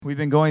We've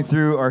been going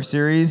through our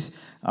series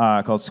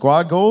called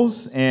Squad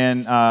Goals,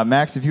 and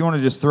Max, if you want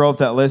to just throw up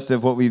that list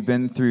of what we've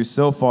been through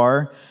so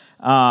far.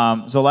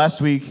 So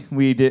last week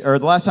the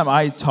last time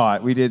I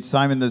taught, we did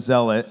Simon the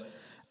Zealot.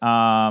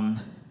 I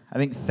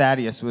think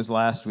Thaddeus was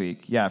last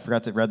week. Yeah, I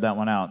forgot to read that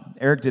one out.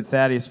 Eric did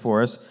Thaddeus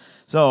for us.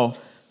 So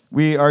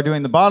we are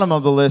doing the bottom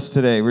of the list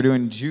today. We're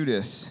doing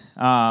Judas.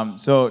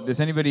 So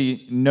does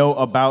anybody know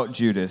about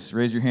Judas?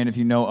 Raise your hand if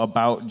you know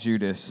about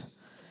Judas.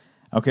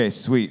 Okay,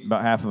 sweet.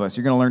 About half of us.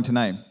 You're going to learn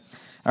tonight.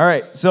 All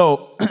right,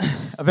 so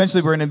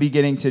eventually we're going to be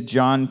getting to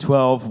John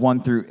 12,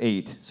 1 through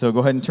 8. So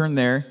go ahead and turn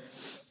there.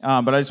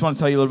 But I just want to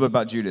tell you a little bit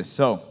about Judas.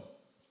 So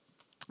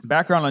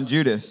background on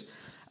Judas.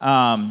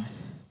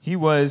 He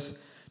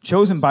was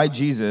chosen by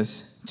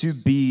Jesus to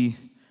be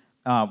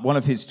one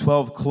of his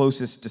 12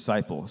 closest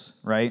disciples,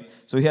 right?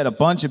 So he had a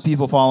bunch of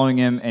people following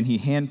him, and he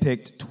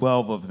handpicked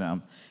 12 of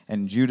them,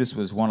 and Judas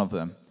was one of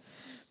them.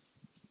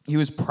 He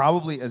was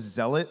probably a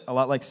zealot, a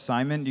lot like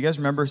Simon. Do you guys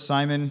remember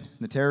Simon,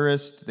 the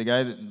terrorist, the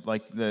guy that,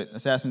 like the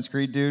Assassin's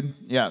Creed dude?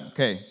 Yeah,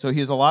 okay. So he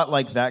was a lot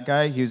like that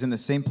guy. He was in the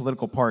same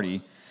political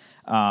party.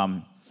 He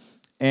was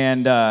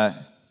the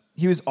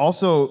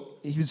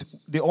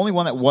only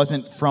one that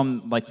wasn't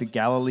from like the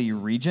Galilee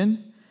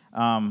region,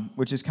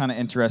 which is kind of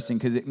interesting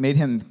because it made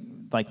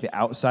him like the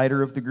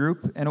outsider of the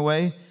group in a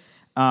way.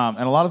 And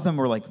a lot of them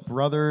were like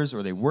brothers,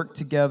 or they worked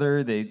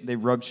together. They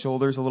rubbed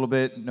shoulders a little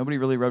bit. Nobody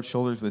really rubbed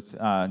shoulders with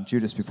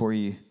Judas before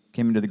he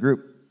came into the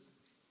group.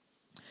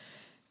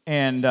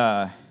 And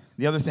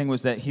the other thing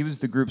was that he was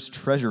the group's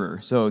treasurer.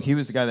 So he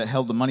was the guy that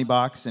held the money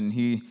box, and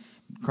he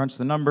crunched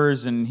the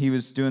numbers, and he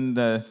was doing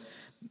the,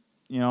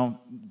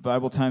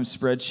 Bible Times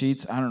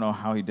spreadsheets. I don't know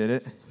how he did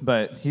it,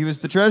 but he was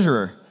the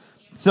treasurer.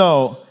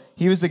 So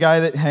he was the guy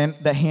that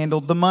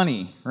handled the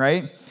money,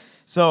 right?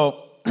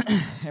 So...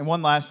 And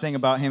one last thing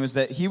about him is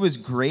that he was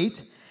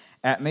great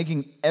at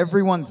making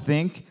everyone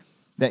think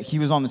that he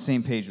was on the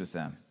same page with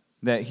them.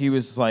 That he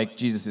was like,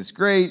 Jesus is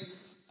great.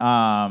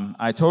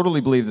 I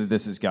totally believe that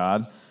this is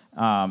God.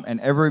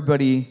 And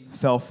everybody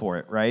fell for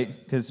it,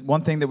 right? Because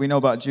one thing that we know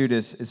about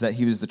Judas is that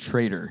he was the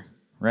traitor,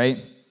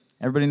 right?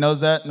 Everybody knows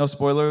that? No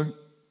spoiler,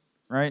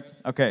 right?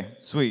 Okay,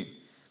 sweet.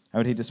 I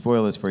would hate to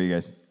spoil this for you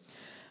guys.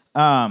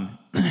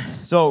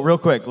 So real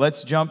quick,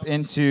 let's jump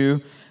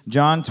into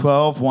John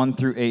 12, 1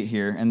 through 8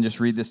 here, and just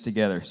read this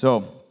together.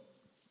 So,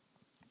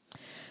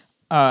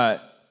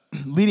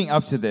 leading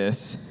up to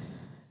this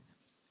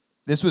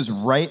was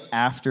right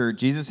after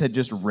Jesus had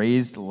just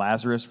raised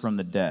Lazarus from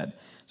the dead.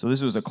 So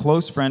this was a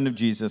close friend of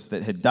Jesus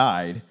that had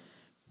died,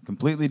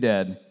 completely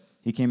dead.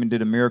 He came and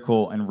did a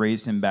miracle and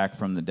raised him back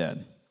from the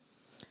dead.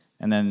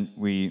 And then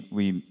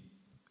we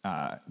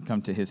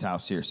come to his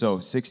house here. So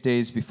 6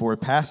 days before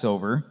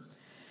Passover,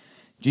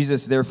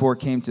 Jesus therefore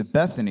came to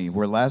Bethany,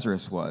 where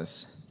Lazarus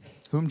was,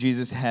 whom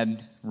Jesus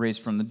had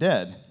raised from the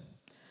dead.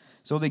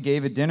 So they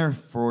gave a dinner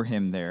for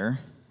him there.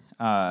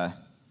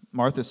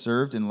 Martha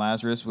served, and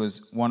Lazarus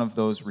was one of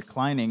those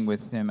reclining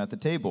with him at the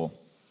table.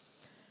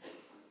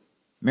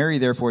 Mary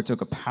therefore took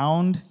a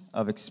pound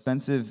of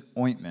expensive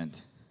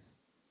ointment,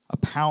 a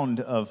pound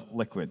of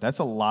liquid. That's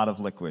a lot of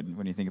liquid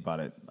when you think about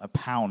it, a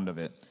pound of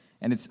it.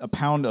 And it's a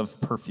pound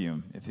of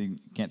perfume, if you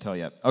can't tell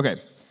yet. Okay,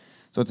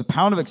 so it's a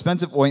pound of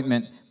expensive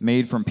ointment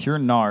made from pure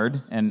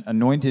nard, and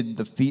anointed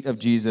the feet of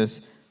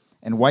Jesus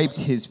and wiped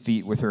his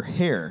feet with her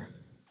hair.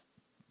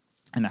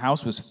 And the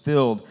house was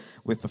filled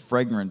with the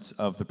fragrance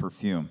of the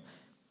perfume.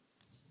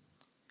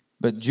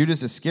 But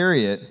Judas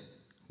Iscariot,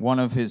 one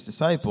of his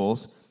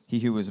disciples, he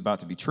who was about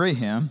to betray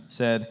him,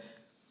 said,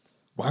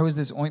 "Why was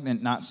this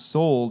ointment not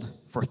sold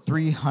for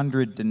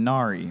 300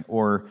 denarii,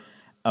 or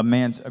a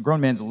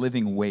grown man's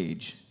living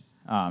wage,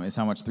 is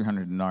how much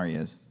 300 denarii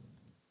is,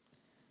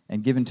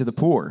 and given to the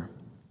poor?"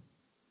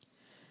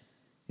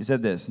 He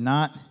said this,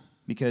 not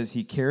because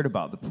he cared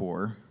about the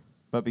poor,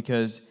 but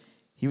because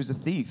he was a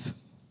thief.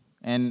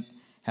 And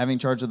having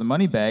charge of the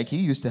money bag, he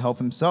used to help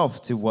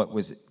himself to what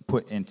was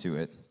put into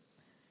it.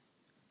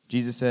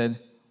 Jesus said,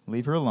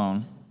 "Leave her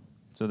alone,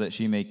 so that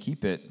she may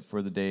keep it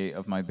for the day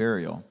of my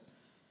burial.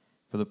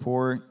 For the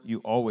poor you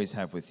always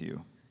have with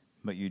you,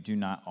 but you do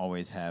not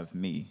always have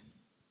me."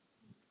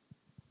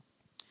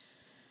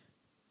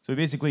 So he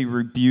basically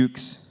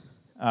rebukes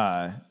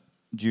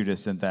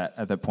Judas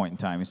at that point in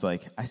time. He's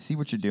like, "I see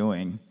what you're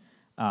doing.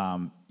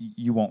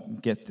 You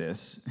won't get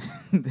this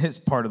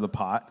part of the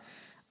pot,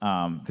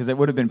 because it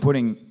would have been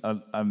putting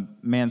a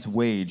man's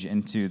wage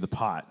into the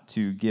pot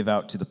to give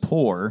out to the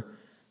poor,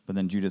 but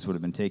then Judas would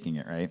have been taking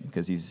it, right?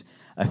 Because he's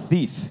a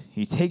thief.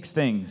 He takes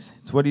things.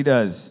 It's what he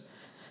does.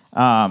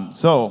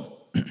 So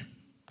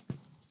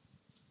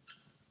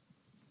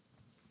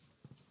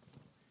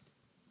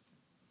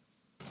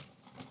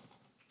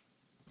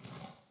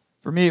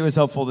for me, it was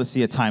helpful to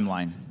see a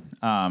timeline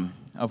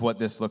of what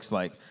this looks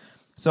like.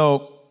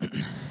 So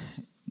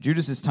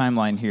Judas's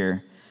timeline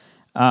here.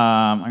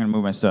 I'm going to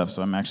move my stuff,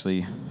 so I'm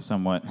actually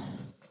somewhat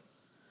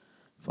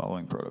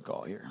following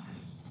protocol here.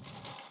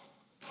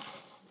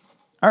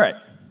 All right,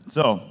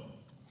 so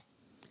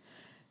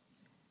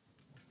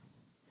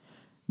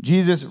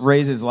Jesus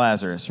raises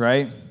Lazarus,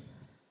 right?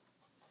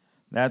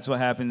 That's what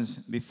happens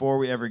before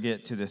we ever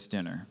get to this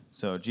dinner.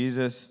 So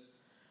Jesus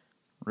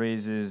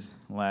raises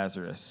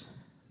Lazarus.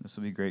 This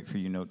will be great for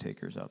you note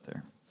takers out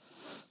there.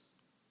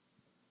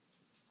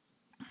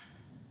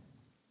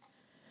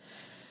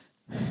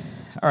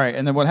 All right,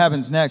 and then what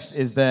happens next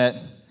is that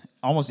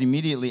almost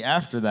immediately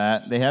after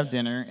that, they have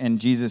dinner, and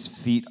Jesus'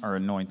 feet are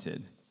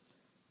anointed.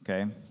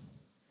 Okay?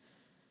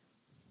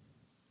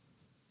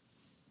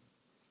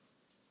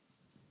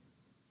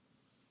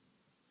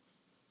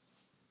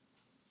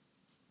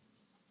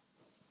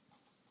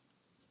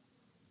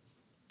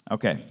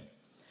 Okay.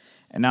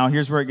 And now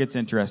here's where it gets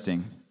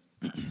interesting.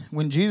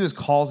 When Jesus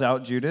calls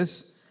out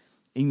Judas,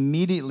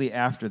 immediately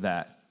after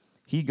that,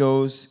 he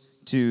goes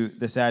to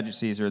the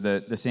Sadducees or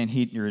the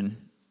Sanhedrin,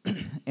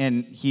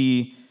 and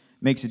he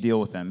makes a deal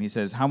with them. He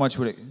says, how much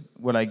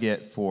would I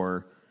get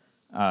for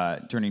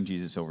turning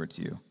Jesus over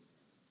to you?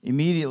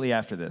 Immediately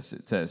after this,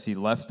 it says he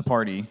left the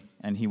party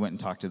and he went and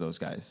talked to those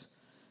guys.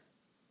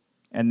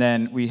 And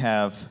then we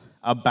have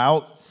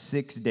about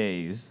 6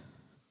 days.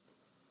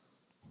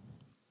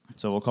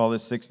 So we'll call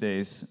this 6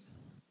 days.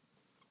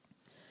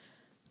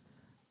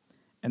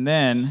 And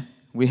then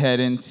we head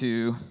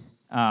into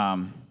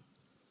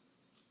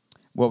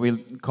what we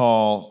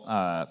call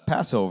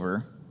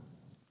Passover.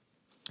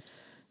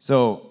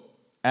 So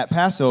at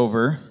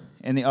Passover,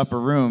 in the upper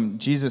room,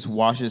 Jesus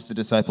washes the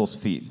disciples'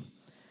 feet.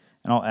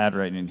 And I'll add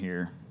right in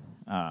here,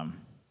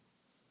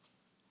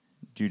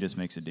 Judas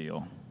makes a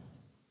deal.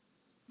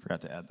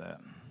 Forgot to add that.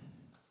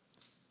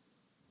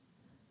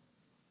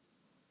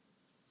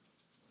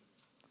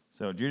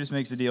 So Judas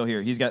makes a deal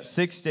here. He's got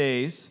 6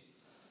 days,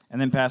 and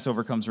then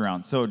Passover comes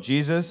around. So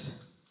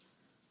Jesus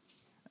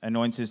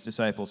anoints his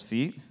disciples'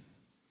 feet.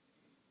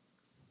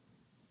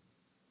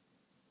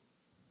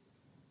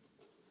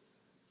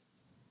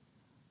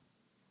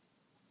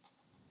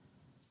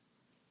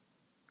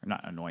 Or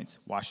not anoints,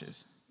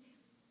 washes.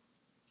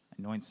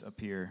 Anoints up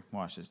here,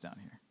 washes down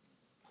here.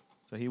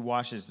 So he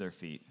washes their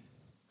feet.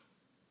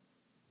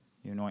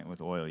 You anoint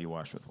with oil, you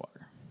wash with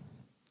water.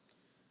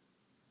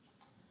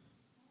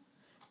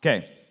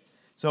 Okay,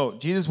 so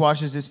Jesus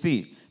washes his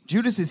feet.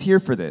 Judas is here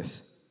for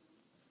this.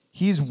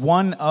 He's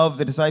one of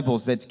the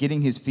disciples that's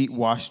getting his feet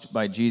washed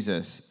by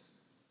Jesus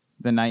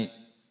the night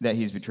that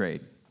he's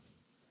betrayed.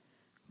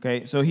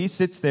 Okay, so he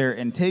sits there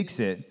and takes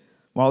it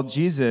while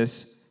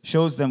Jesus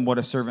shows them what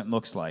a servant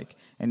looks like.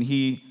 And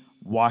he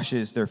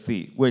washes their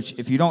feet, which,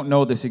 if you don't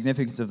know the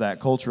significance of that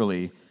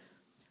culturally,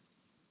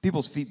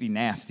 people's feet be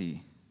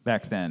nasty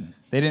back then.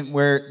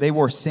 They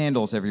wore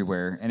sandals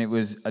everywhere, and it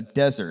was a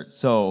desert,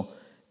 so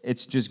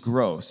it's just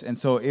gross. And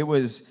so it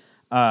was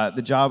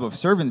the job of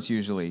servants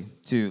usually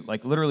to,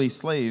 like literally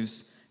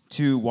slaves,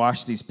 to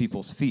wash these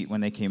people's feet when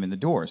they came in the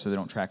door so they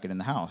don't track it in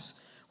the house.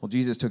 Well,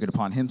 Jesus took it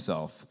upon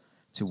himself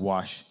to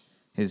wash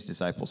his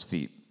disciples'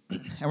 feet.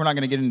 And we're not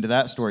going to get into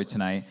that story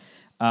tonight,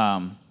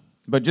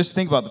 but just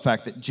think about the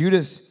fact that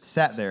Judas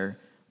sat there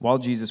while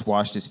Jesus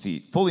washed his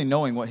feet, fully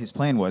knowing what his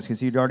plan was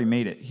because he'd already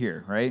made it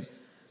here, right?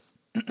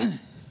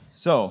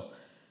 So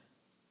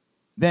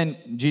then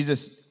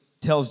Jesus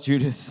tells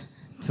Judas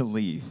to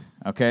leave,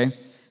 okay?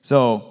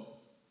 So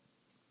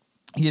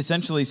he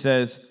essentially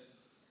says,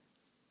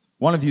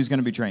 one of you is going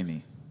to betray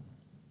me.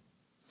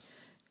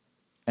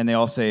 And they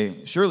all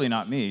say, surely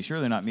not me,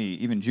 surely not me.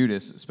 Even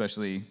Judas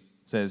especially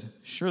says,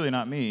 surely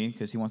not me,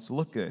 because he wants to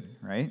look good,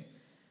 right?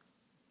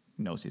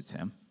 He knows it's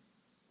him.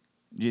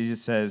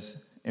 Jesus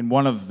says, in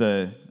one of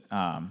the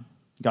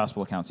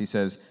gospel accounts, he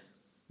says,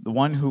 the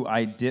one who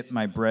I dip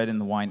my bread in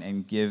the wine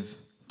and give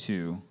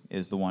to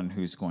is the one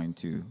who's going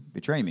to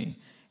betray me.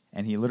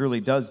 And he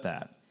literally does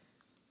that.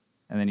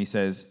 And then he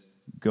says,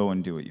 go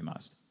and do what you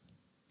must.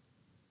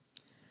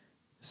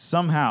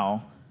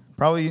 Somehow,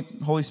 probably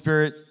Holy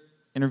Spirit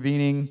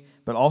intervening,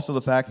 but also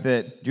the fact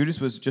that Judas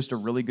was just a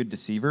really good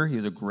deceiver. He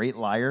was a great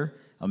liar,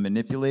 a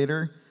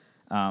manipulator,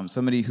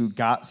 somebody who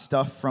got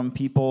stuff from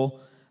people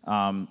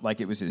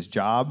like it was his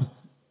job.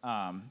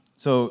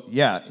 So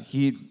yeah,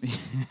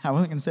 I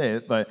wasn't going to say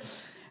it, but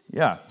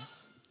yeah.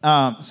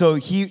 So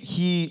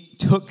he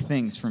took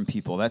things from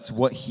people. That's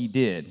what he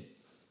did.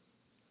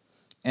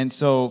 And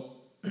so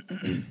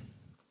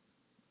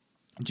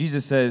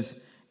Jesus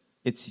says,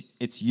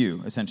 it's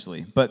you,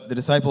 essentially. But the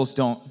disciples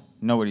don't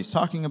know what he's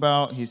talking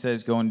about. He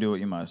says, go and do what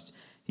you must.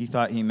 He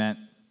thought he meant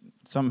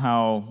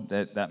somehow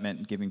that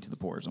meant giving to the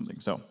poor or something.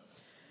 So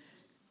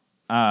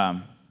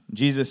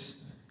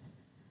Jesus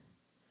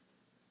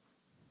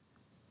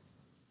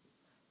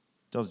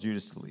tells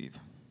Judas to leave.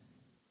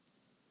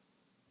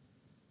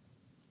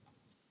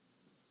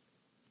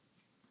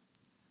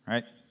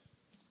 Right?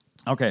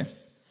 Okay.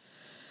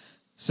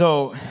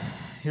 So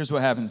here's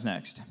what happens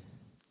next.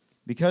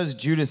 Because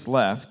Judas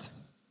left,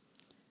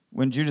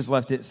 when Judas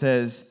left, it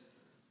says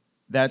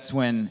that's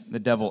when the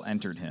devil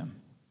entered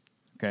him.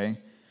 Okay?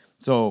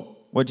 So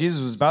what Jesus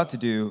was about to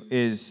do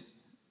is,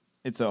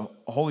 it's a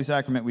holy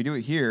sacrament. We do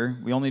it here.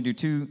 We only do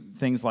two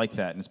things like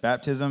that, and it's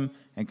baptism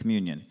and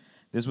communion.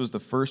 This was the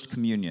first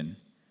communion.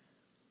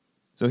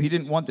 So he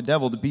didn't want the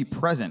devil to be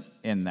present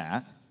in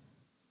that,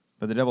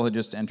 but the devil had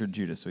just entered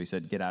Judas, so he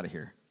said, get out of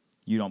here.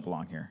 You don't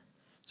belong here.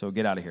 So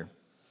get out of here.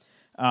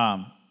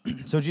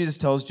 So Jesus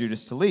tells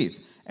Judas to leave.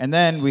 And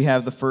then we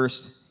have the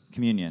first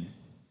communion,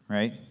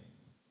 right?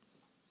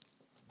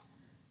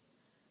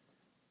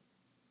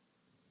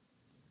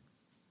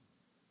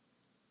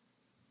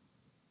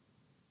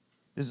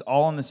 This is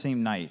all on the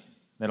same night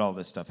that all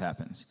this stuff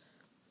happens.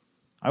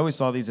 I always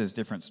saw these as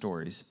different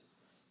stories.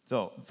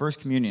 So, first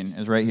communion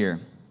is right here.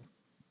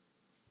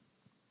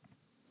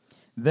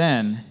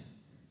 Then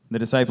the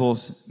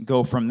disciples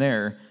go from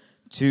there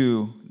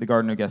to the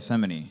Garden of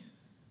Gethsemane,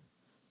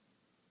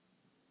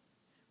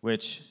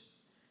 which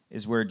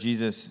is where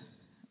Jesus,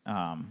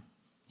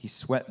 he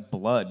sweat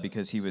blood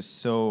because he was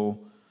so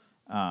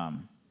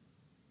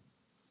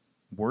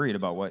worried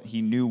about what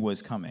he knew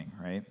was coming,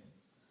 right?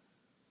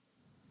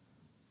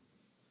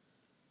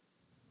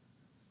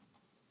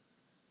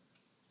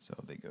 So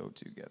they go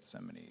to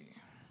Gethsemane.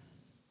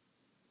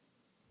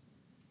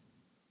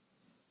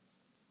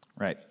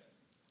 Right.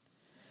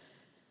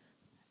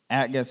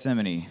 At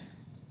Gethsemane,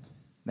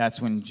 that's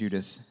when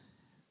Judas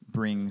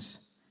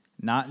brings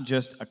not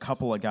just a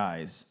couple of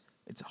guys,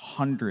 it's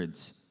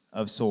hundreds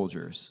of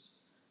soldiers,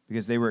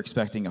 because they were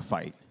expecting a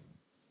fight.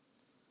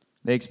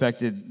 They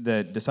expected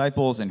the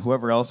disciples and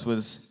whoever else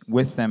was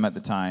with them at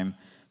the time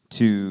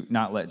to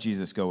not let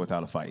Jesus go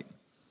without a fight.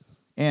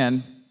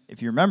 And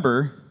if you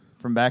remember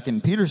from back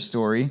in Peter's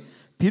story,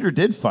 Peter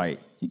did fight.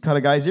 He cut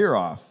a guy's ear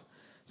off.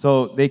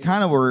 So they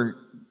kind of were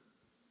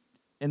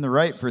in the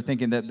right for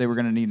thinking that they were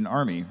going to need an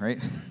army, right?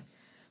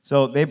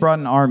 So they brought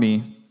an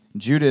army.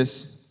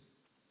 Judas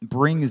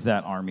brings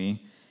that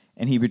army,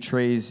 and he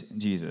betrays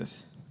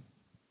Jesus.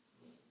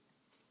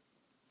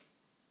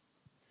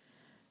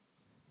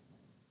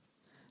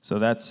 So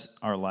that's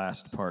our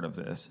last part of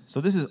this.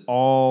 So this is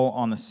all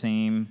on the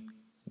same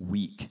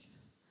week.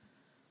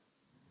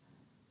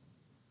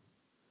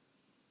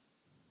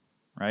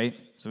 Right?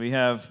 So we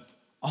have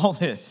all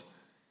this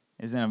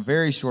is in a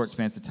very short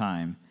span of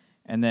time,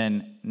 and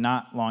then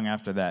not long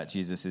after that,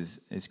 Jesus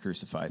is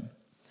crucified.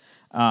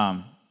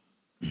 And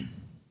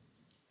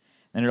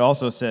it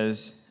also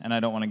says, and I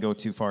don't want to go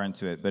too far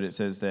into it, but it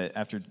says that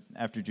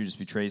after Judas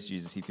betrays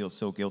Jesus, he feels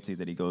so guilty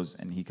that he goes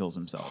and he kills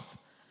himself.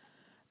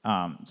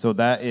 So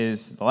that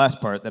is the last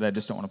part that I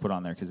just don't want to put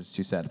on there because it's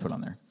too sad to put on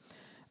there.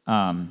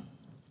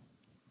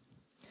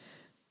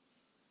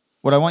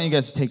 What I want you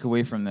guys to take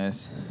away from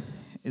this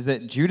is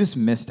that Judas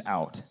missed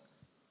out.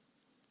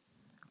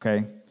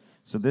 Okay?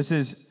 So this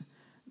is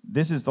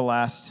the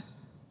last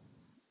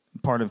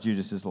part of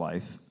Judas's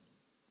life.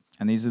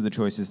 And these are the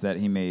choices that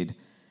he made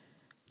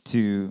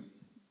to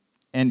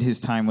end his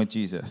time with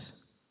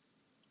Jesus.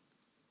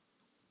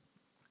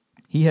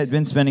 He had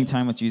been spending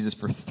time with Jesus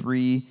for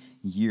 3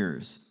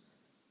 years.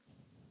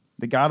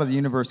 The God of the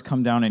universe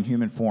come down in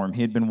human form.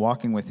 He had been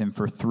walking with him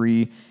for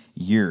 3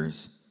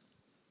 years.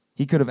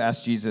 He could have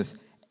asked Jesus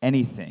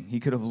anything. He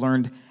could have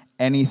learned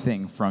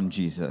anything from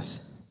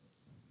Jesus.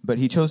 But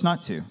he chose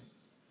not to.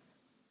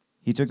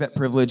 He took that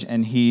privilege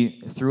and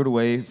he threw it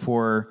away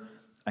for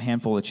a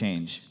handful of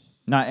change.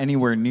 Not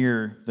anywhere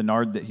near the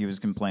nard that he was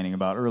complaining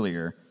about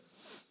earlier.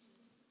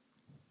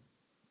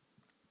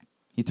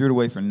 He threw it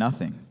away for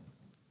nothing.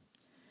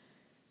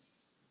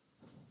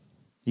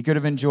 He could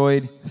have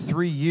enjoyed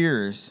 3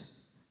 years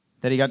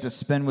that he got to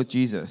spend with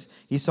Jesus.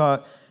 He saw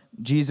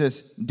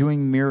Jesus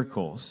doing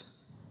miracles.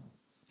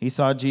 He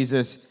saw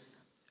Jesus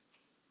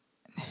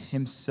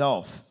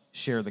himself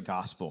share the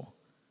gospel.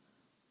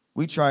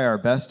 We try our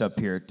best up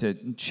here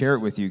to share it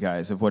with you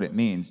guys of what it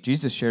means.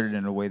 Jesus shared it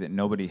in a way that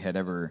nobody had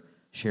ever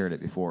shared it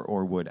before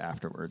or would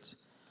afterwards.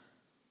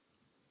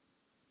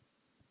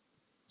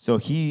 So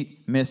he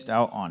missed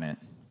out on it.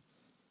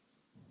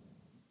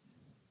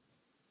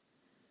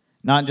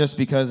 Not just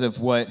because of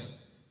what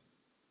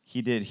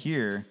he did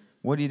here,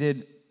 what he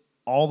did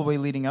all the way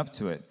leading up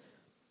to it.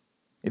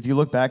 If you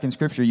look back in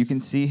Scripture, you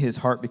can see his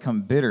heart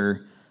become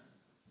bitter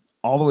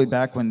all the way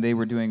back when they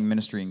were doing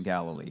ministry in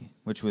Galilee,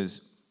 which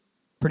was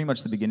pretty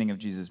much the beginning of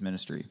Jesus'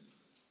 ministry.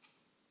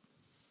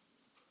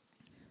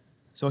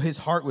 So his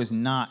heart was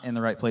not in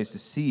the right place to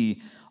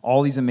see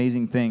all these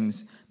amazing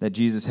things that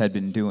Jesus had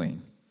been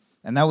doing.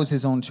 And that was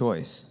his own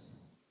choice,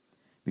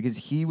 because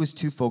he was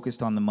too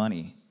focused on the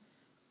money.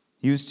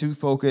 He was too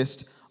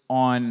focused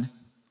on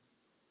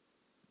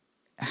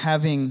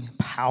having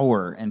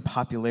power and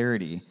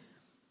popularity.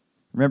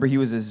 Remember, he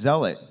was a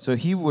zealot, so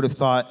he would have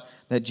thought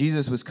that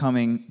Jesus was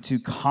coming to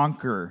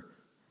conquer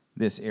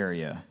this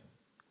area.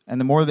 And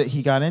the more that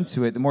he got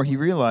into it, the more he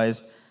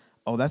realized,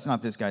 oh, that's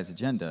not this guy's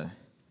agenda.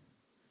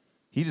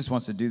 He just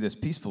wants to do this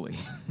peacefully.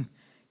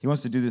 He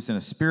wants to do this in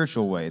a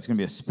spiritual way. It's going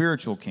to be a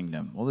spiritual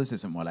kingdom. Well, this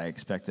isn't what I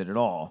expected at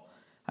all.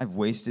 I've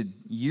wasted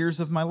years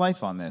of my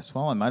life on this.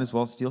 Well, I might as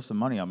well steal some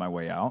money on my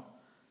way out.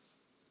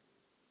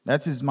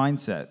 That's his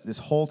mindset this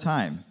whole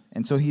time.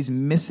 And so he's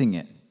missing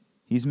it.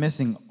 He's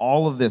missing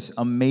all of this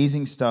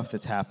amazing stuff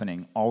that's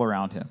happening all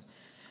around him.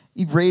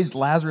 He raised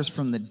Lazarus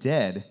from the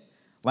dead.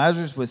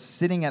 Lazarus was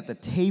sitting at the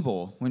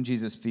table when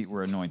Jesus' feet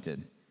were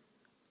anointed.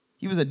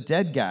 He was a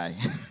dead guy,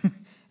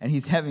 and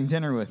he's having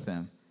dinner with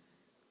them.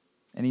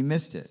 And he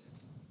missed it.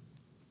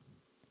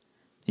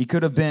 He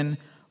could have been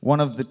one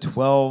of the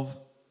 12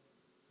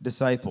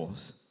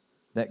 disciples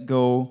that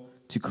go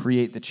to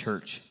create the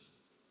church.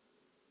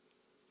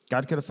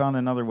 God could have found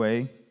another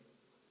way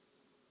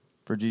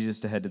for Jesus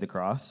to head to the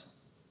cross.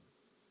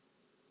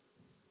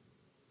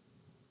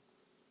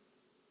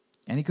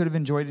 And he could have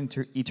enjoyed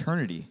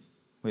eternity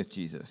with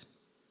Jesus.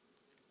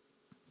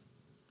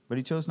 But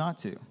he chose not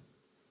to.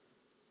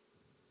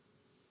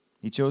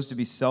 He chose to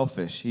be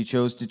selfish. He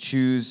chose to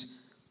choose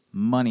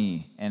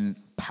money and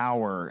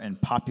power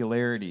and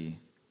popularity.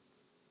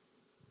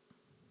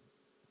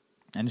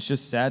 And it's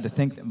just sad to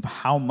think of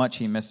how much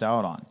he missed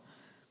out on.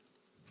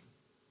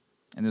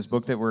 In this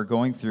book that we're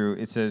going through,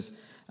 it says,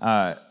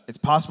 it's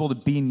possible to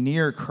be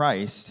near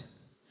Christ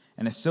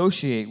and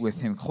associate with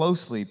him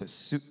closely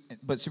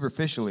but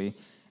superficially,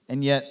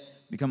 and yet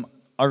become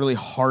utterly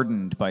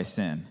hardened by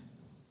sin.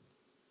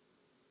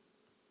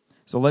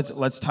 So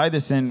let's tie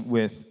this in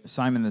with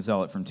Simon the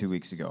Zealot from 2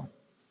 weeks ago.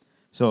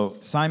 So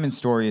Simon's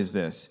story is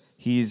this.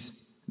 He's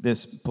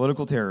this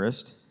political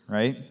terrorist,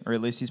 right? Or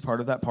at least he's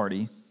part of that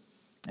party.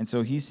 And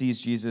so he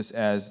sees Jesus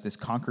as this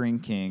conquering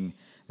king,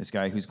 this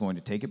guy who's going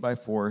to take it by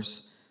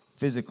force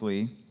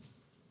physically.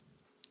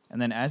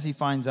 And then as he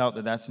finds out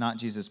that that's not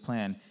Jesus'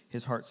 plan,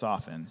 his heart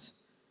softens.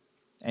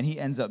 And he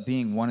ends up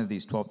being one of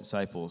these 12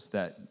 disciples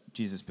that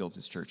Jesus built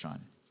his church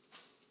on.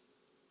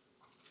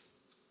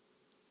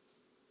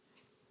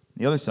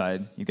 The other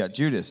side, you've got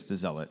Judas the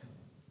Zealot.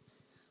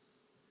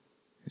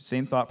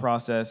 Same thought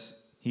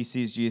process. He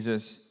sees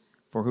Jesus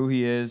for who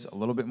he is, a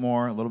little bit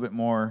more.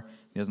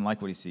 He doesn't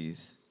like what he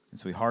sees. And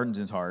so he hardens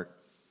his heart,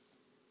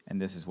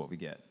 and this is what we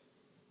get.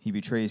 He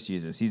betrays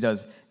Jesus. He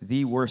does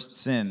the worst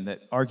sin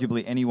that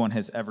arguably anyone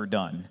has ever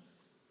done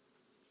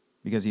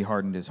because he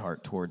hardened his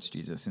heart towards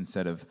Jesus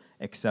instead of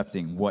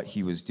accepting what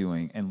he was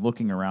doing and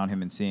looking around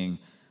him and seeing,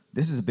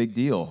 this is a big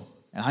deal,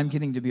 and I'm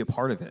getting to be a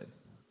part of it.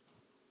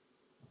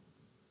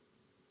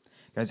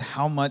 Guys,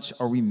 how much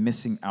are we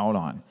missing out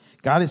on?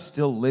 God is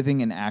still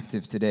living and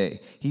active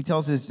today. He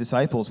tells his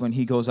disciples when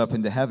he goes up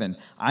into heaven,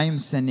 I am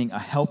sending a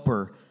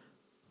helper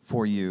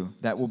for you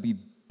that will be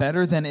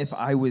better than if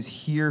I was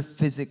here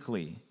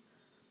physically.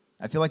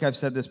 I feel like I've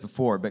said this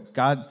before, but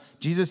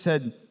Jesus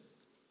said,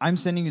 I'm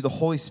sending you the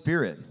Holy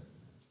Spirit,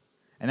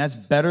 and that's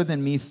better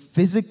than me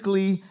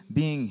physically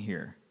being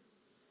here.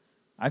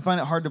 I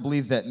find it hard to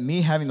believe that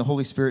me having the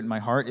Holy Spirit in my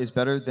heart is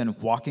better than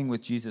walking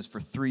with Jesus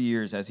for 3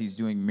 years as he's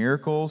doing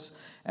miracles,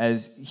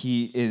 as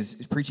he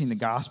is preaching the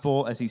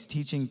gospel, as he's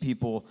teaching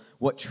people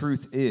what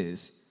truth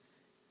is.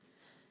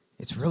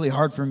 It's really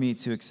hard for me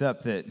to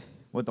accept that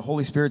what the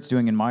Holy Spirit's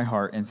doing in my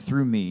heart and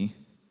through me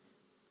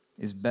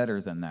is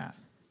better than that.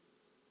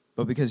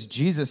 But because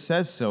Jesus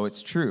says so,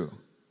 it's true.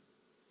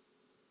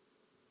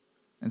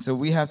 And so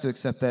we have to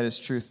accept that as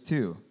truth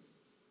too.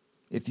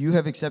 If you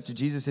have accepted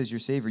Jesus as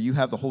your Savior, you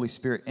have the Holy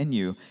Spirit in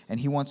you, and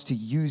he wants to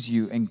use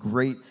you in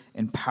great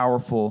and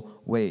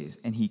powerful ways.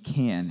 And he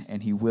can,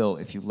 and he will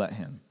if you let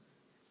him.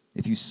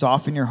 If you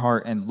soften your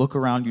heart and look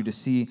around you to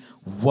see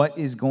what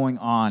is going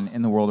on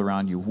in the world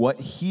around you, what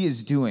he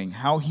is doing,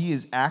 how he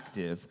is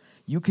active,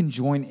 you can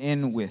join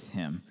in with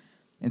him.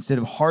 Instead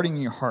of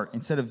hardening your heart,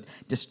 instead of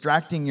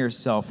distracting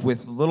yourself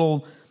with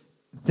little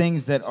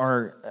things that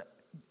are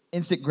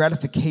instant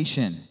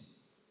gratification,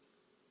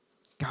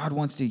 God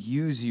wants to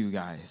use you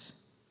guys.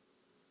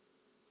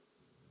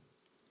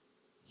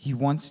 He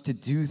wants to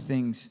do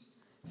things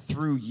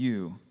through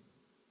you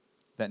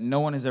that no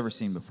one has ever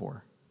seen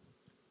before.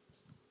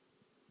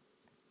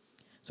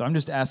 So I'm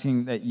just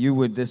asking that you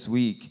would this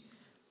week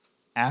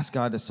ask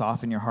God to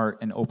soften your heart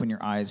and open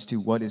your eyes to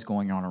what is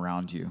going on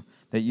around you,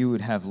 that you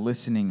would have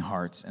listening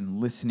hearts and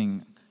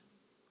listening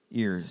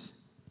ears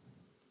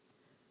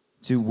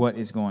to what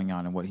is going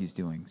on and what he's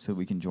doing so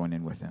we can join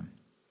in with him.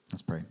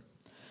 Let's pray.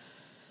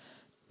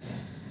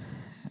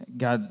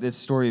 God, this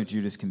story of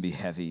Judas can be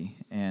heavy,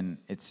 and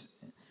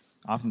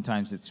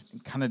oftentimes it's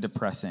kind of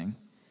depressing,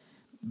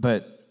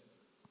 but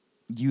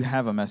you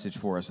have a message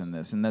for us in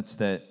this, and that's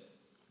that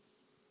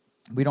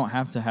we don't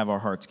have to have our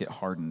hearts get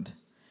hardened.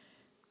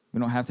 We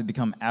don't have to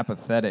become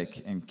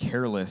apathetic and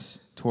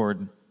careless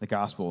toward the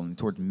gospel and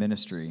toward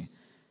ministry.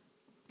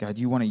 God,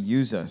 you want to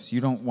use us.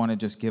 You don't want to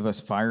just give us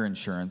fire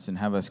insurance and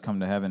have us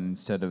come to heaven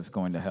instead of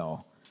going to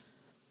hell.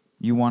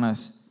 You want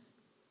us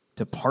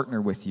to partner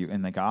with you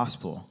in the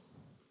gospel.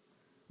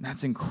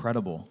 That's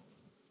incredible.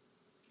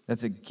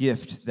 That's a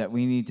gift that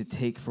we need to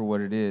take for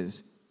what it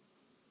is.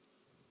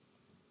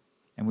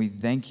 And we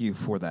thank you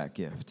for that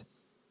gift.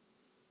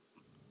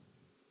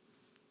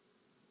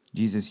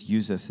 Jesus,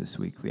 use us this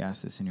week. We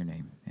ask this in your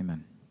name.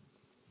 Amen.